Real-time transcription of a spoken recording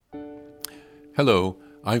Hello,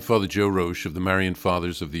 I'm Father Joe Roche of the Marian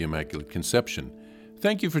Fathers of the Immaculate Conception.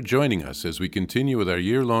 Thank you for joining us as we continue with our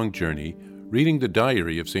year-long journey reading the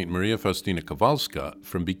diary of St. Maria Faustina Kowalska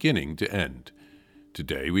from beginning to end.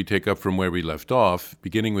 Today we take up from where we left off,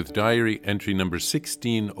 beginning with diary entry number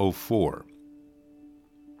 1604.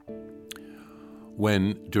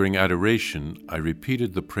 When, during adoration, I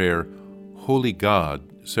repeated the prayer, Holy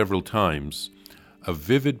God, several times, a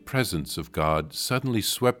vivid presence of God suddenly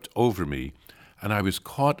swept over me, and I was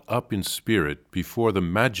caught up in spirit before the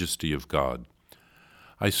majesty of God.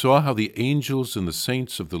 I saw how the angels and the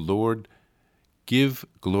saints of the Lord give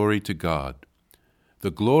glory to God. The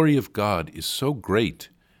glory of God is so great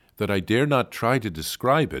that I dare not try to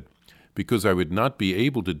describe it, because I would not be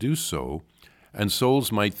able to do so, and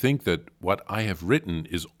souls might think that what I have written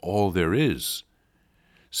is all there is.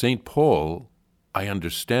 St. Paul, I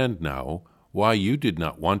understand now why you did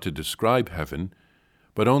not want to describe heaven,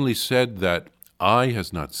 but only said that eye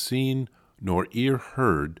has not seen, nor ear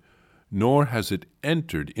heard, nor has it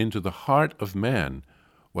entered into the heart of man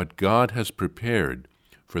what God has prepared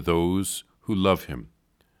for those who love him.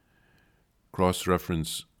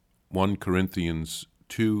 Cross-reference 1 Corinthians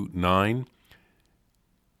 2:9,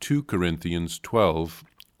 2 Corinthians 12,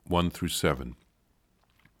 1 through 7.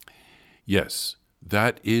 Yes,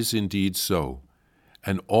 that is indeed so,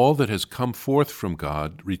 and all that has come forth from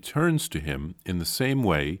God returns to him in the same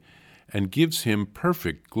way and gives him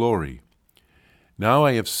perfect glory. Now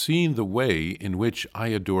I have seen the way in which I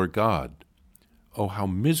adore God. Oh, how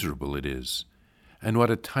miserable it is, and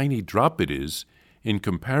what a tiny drop it is in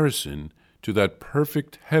comparison to that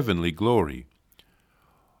perfect heavenly glory.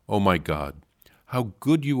 Oh my God, how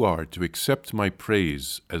good you are to accept my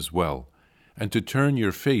praise as well, and to turn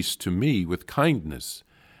your face to me with kindness,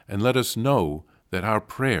 and let us know that our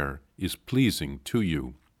prayer is pleasing to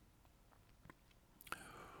you.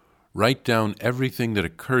 Write down everything that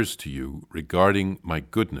occurs to you regarding my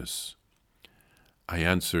goodness. I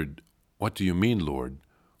answered, What do you mean, Lord?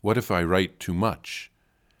 What if I write too much?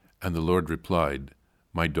 And the Lord replied,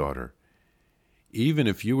 My daughter, even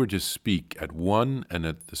if you were to speak at one and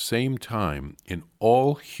at the same time in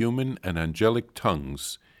all human and angelic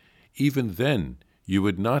tongues, even then you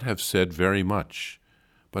would not have said very much,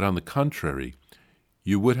 but on the contrary,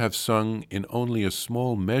 you would have sung in only a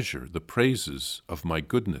small measure the praises of my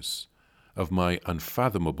goodness, of my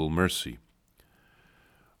unfathomable mercy.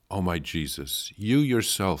 O my Jesus, you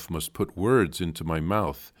yourself must put words into my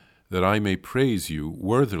mouth that I may praise you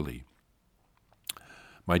worthily.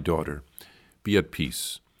 My daughter, be at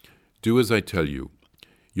peace. Do as I tell you.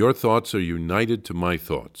 Your thoughts are united to my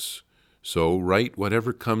thoughts, so write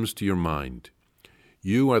whatever comes to your mind.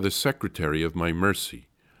 You are the secretary of my mercy.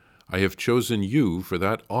 I have chosen you for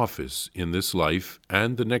that office in this life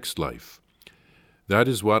and the next life. That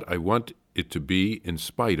is what I want it to be in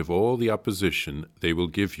spite of all the opposition they will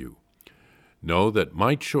give you. Know that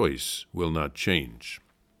my choice will not change.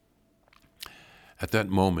 At that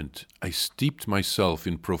moment, I steeped myself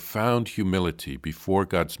in profound humility before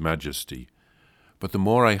God's majesty, but the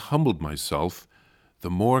more I humbled myself,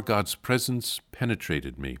 the more God's presence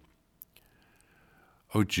penetrated me.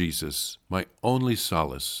 O Jesus, my only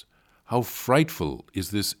solace, how frightful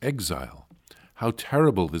is this exile! How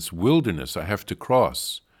terrible this wilderness I have to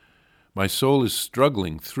cross! My soul is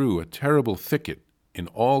struggling through a terrible thicket in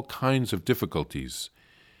all kinds of difficulties.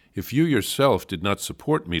 If you yourself did not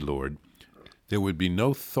support me, Lord, there would be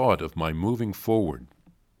no thought of my moving forward.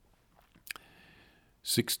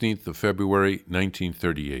 16th of February,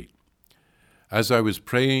 1938. As I was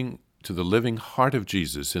praying to the living heart of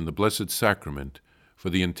Jesus in the Blessed Sacrament for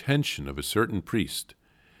the intention of a certain priest,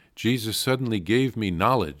 Jesus suddenly gave me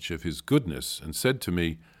knowledge of his goodness and said to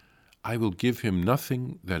me, I will give him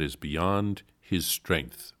nothing that is beyond his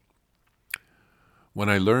strength. When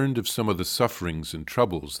I learned of some of the sufferings and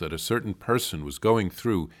troubles that a certain person was going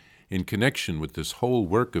through in connection with this whole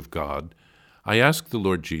work of God, I asked the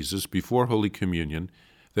Lord Jesus before Holy Communion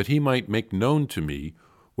that he might make known to me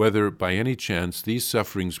whether by any chance these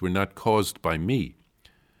sufferings were not caused by me.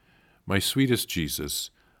 My sweetest Jesus,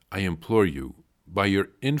 I implore you, by your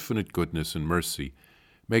infinite goodness and mercy,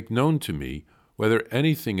 make known to me whether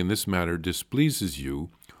anything in this matter displeases you,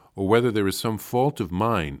 or whether there is some fault of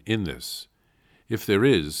mine in this. If there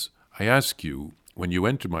is, I ask you, when you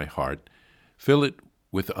enter my heart, fill it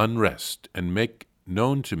with unrest, and make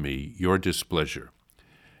known to me your displeasure.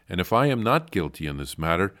 And if I am not guilty in this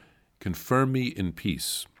matter, confirm me in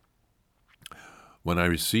peace. When I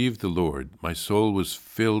received the Lord, my soul was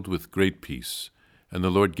filled with great peace, and the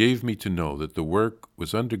Lord gave me to know that the work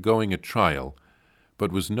was undergoing a trial,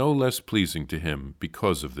 but was no less pleasing to him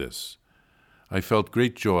because of this. I felt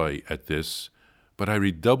great joy at this, but I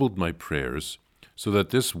redoubled my prayers so that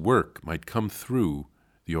this work might come through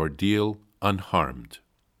the ordeal unharmed.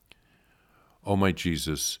 O my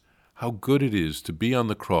Jesus, how good it is to be on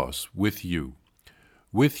the cross with you.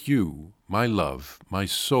 With you, my love, my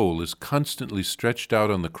soul is constantly stretched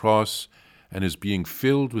out on the cross and is being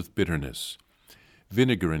filled with bitterness.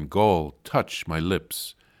 Vinegar and gall touch my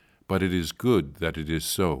lips, but it is good that it is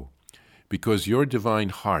so, because your divine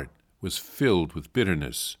heart was filled with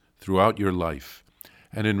bitterness throughout your life,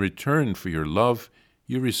 and in return for your love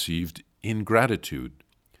you received ingratitude.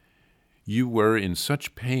 You were in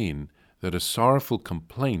such pain that a sorrowful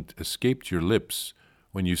complaint escaped your lips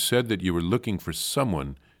when you said that you were looking for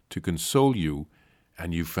someone to console you,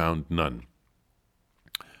 and you found none.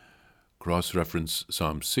 Cross-reference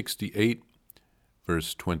Psalm 68,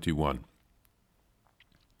 verse 21.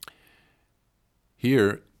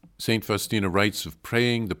 Here, St. Faustina writes of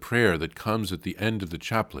praying the prayer that comes at the end of the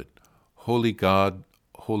chaplet, Holy God,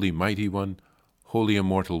 Holy Mighty One, Holy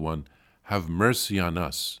Immortal One, have mercy on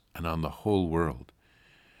us and on the whole world.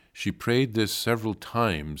 She prayed this several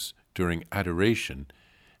times during adoration,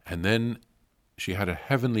 and then she had a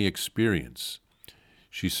heavenly experience.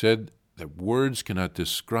 She said that words cannot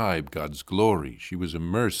describe God's glory. She was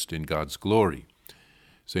immersed in God's glory.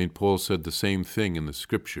 St. Paul said the same thing in the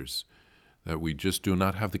Scriptures, that we just do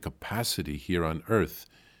not have the capacity here on earth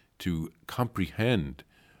to comprehend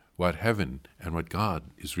what heaven and what God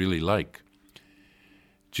is really like.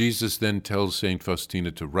 Jesus then tells St. Faustina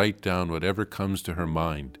to write down whatever comes to her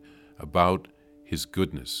mind about his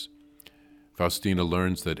goodness. Faustina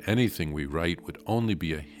learns that anything we write would only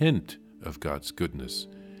be a hint of God's goodness.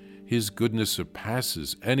 His goodness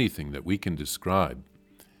surpasses anything that we can describe.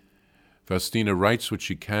 Faustina writes what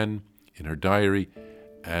she can in her diary,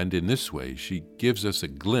 and in this way she gives us a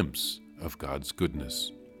glimpse of God's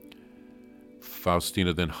goodness.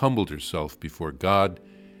 Faustina then humbled herself before God,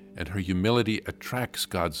 and her humility attracts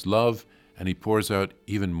God's love, and he pours out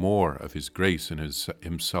even more of his grace and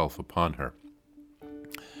himself upon her.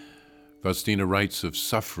 Faustina writes of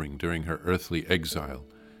suffering during her earthly exile.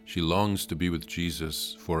 She longs to be with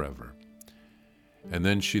Jesus forever. And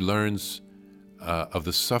then she learns of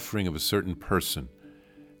the suffering of a certain person.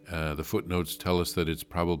 The footnotes tell us that it's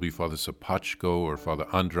probably Father Sapachko or Father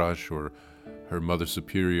Andrash or her Mother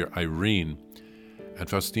Superior Irene. And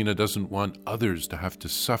Faustina doesn't want others to have to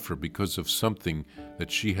suffer because of something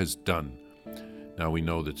that she has done. Now we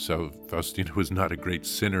know that Faustina was not a great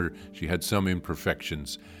sinner. She had some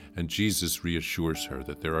imperfections, and Jesus reassures her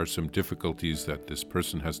that there are some difficulties that this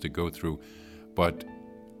person has to go through, but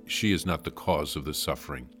she is not the cause of the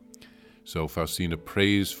suffering. So Faustina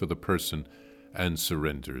prays for the person and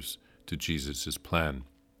surrenders to Jesus' plan.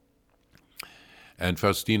 And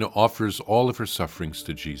Faustina offers all of her sufferings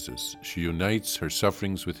to Jesus. She unites her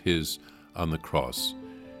sufferings with his on the cross.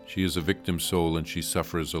 She is a victim soul, and she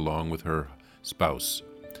suffers along with her spouse.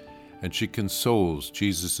 And she consoles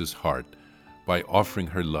Jesus' heart by offering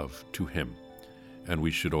her love to him. And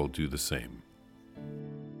we should all do the same.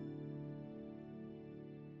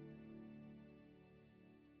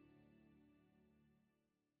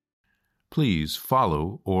 Please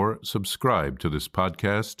follow or subscribe to this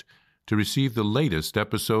podcast to receive the latest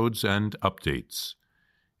episodes and updates.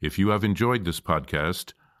 If you have enjoyed this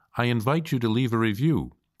podcast, I invite you to leave a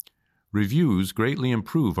review. Reviews greatly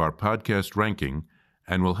improve our podcast ranking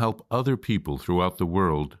and will help other people throughout the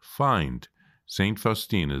world find St.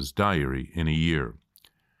 Faustina's Diary in a Year.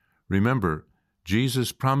 Remember,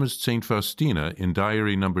 Jesus promised St. Faustina in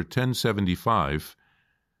Diary number 1075,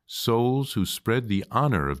 souls who spread the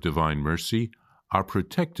honor of divine mercy are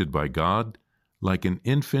protected by God like an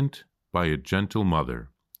infant by a gentle mother.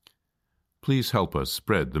 Please help us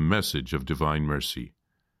spread the message of divine mercy.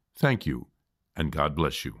 Thank you, and God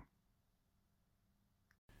bless you.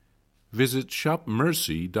 Visit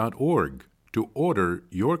shopmercy.org to order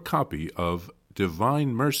your copy of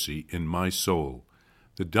Divine Mercy in My Soul,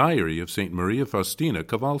 the diary of St. Maria Faustina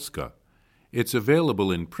Kowalska. It's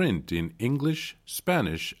available in print in English,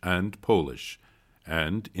 Spanish, and Polish,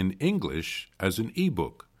 and in English as an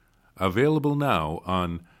e-book, available now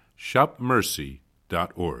on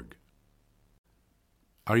shopmercy.org.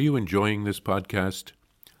 Are you enjoying this podcast?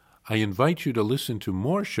 I invite you to listen to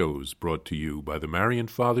more shows brought to you by the Marian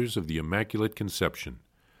Fathers of the Immaculate Conception.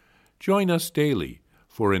 Join us daily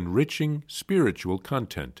for enriching spiritual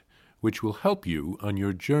content, which will help you on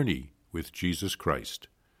your journey with Jesus Christ.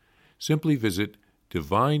 Simply visit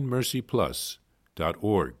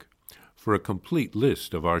DivineMercyPlus.org for a complete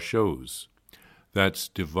list of our shows. That's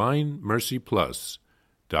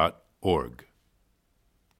DivineMercyPlus.org.